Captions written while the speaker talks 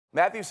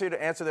Matthew's here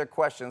to answer their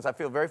questions. I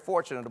feel very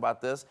fortunate about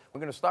this.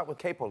 We're going to start with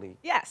Kaypoli.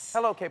 Yes.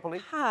 Hello,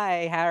 Kaypoli.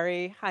 Hi,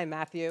 Harry. Hi,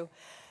 Matthew.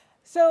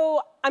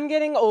 So I'm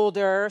getting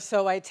older,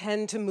 so I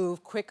tend to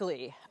move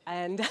quickly.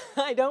 And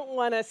I don't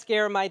want to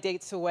scare my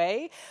dates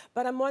away,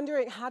 but I'm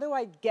wondering, how do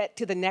I get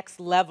to the next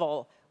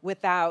level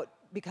without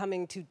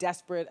becoming too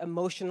desperate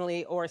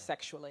emotionally or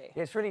sexually?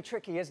 It's really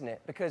tricky, isn't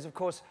it? Because, of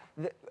course,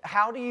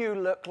 how do you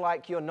look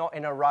like you're not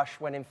in a rush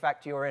when, in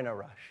fact, you're in a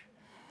rush?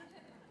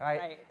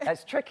 Right?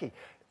 That's tricky.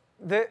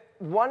 The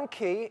one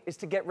key is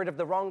to get rid of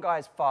the wrong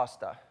guys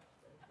faster.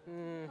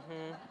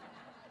 Mm-hmm.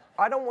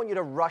 I don't want you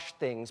to rush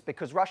things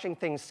because rushing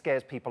things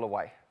scares people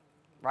away,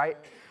 right?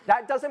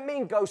 That doesn't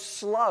mean go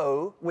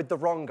slow with the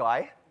wrong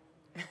guy,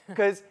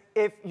 because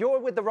if you're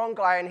with the wrong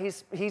guy and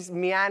he's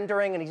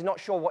meandering and he's not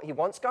sure what he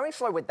wants, going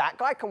slow with that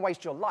guy can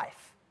waste your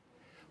life.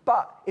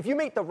 But if you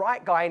meet the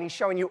right guy and he's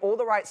showing you all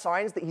the right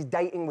signs that he's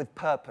dating with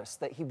purpose,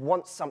 that he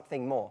wants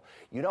something more,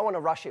 you don't want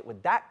to rush it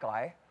with that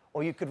guy,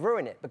 or you could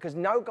ruin it, because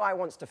no guy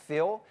wants to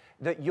feel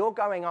that you're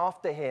going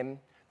after him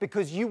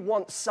because you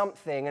want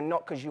something and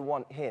not because you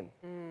want him.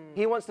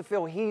 He wants to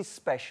feel he's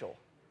special,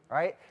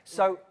 right?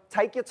 So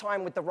take your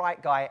time with the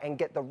right guy and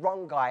get the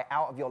wrong guy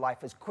out of your life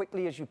as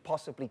quickly as you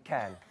possibly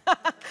can.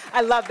 I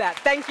love that.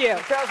 Thank you. It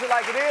tells it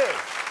like it is.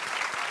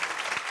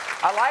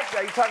 I like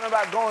that. You're talking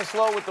about going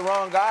slow with the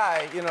wrong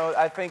guy. You know,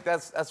 I think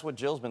that's what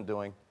Jill's been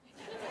doing.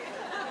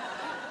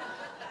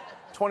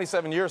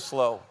 27 years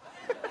slow.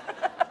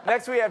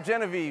 Next, we have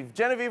Genevieve.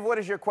 Genevieve, what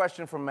is your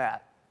question from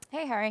Matt?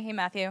 Hey, Harry. Hey,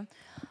 Matthew.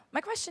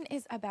 My question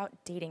is about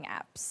dating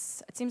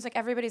apps. It seems like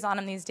everybody's on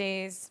them these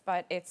days,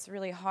 but it's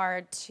really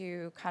hard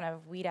to kind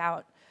of weed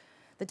out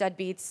the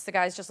deadbeats, the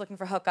guys just looking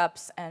for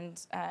hookups,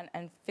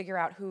 and figure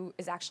out who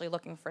is actually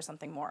looking for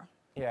something more.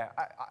 Yeah,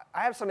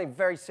 I have something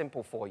very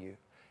simple for you.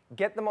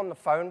 Get them on the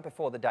phone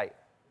before the date.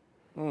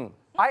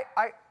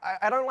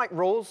 I don't like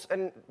rules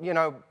and, you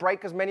know,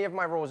 break as many of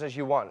my rules as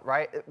you want,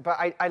 right? But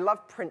I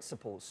love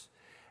principles.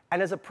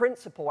 And as a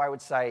principle, I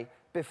would say,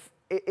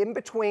 in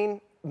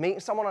between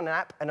meeting someone on an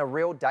app and a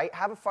real date,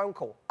 have a phone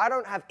call. I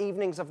don't have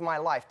evenings of my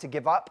life to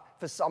give up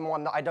for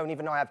someone that I don't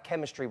even know I have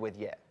chemistry with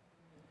yet.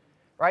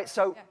 Right?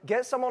 So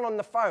get someone on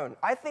the phone.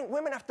 I think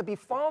women have to be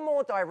far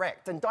more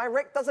direct, and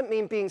direct doesn't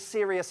mean being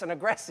serious and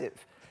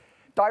aggressive.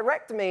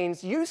 Direct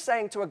means you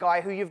saying to a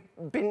guy who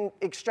you've been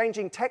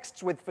exchanging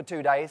texts with for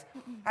 2 days,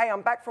 hey,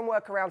 I'm back from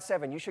work around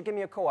 7. You should give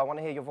me a call. I want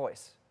to hear your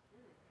voice.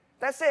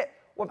 That's it.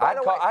 Well,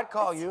 I'd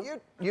call you.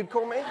 You'd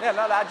call me? Yeah,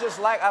 no,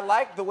 I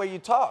like the way you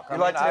talk. You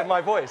like to hear my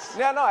voice?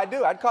 Yeah, no, I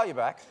do. I'd call you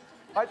back.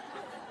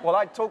 Well,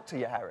 I'd talk to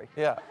you, Harry.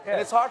 Yeah. And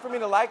it's hard for me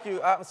to like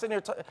you. I'm sitting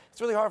here, it's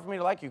really hard for me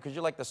to like you because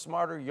you're like the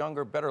smarter,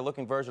 younger, better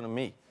looking version of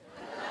me.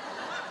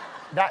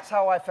 That's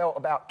how I felt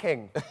about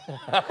King.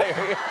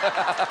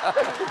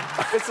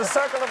 It's a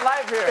circle of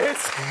life here.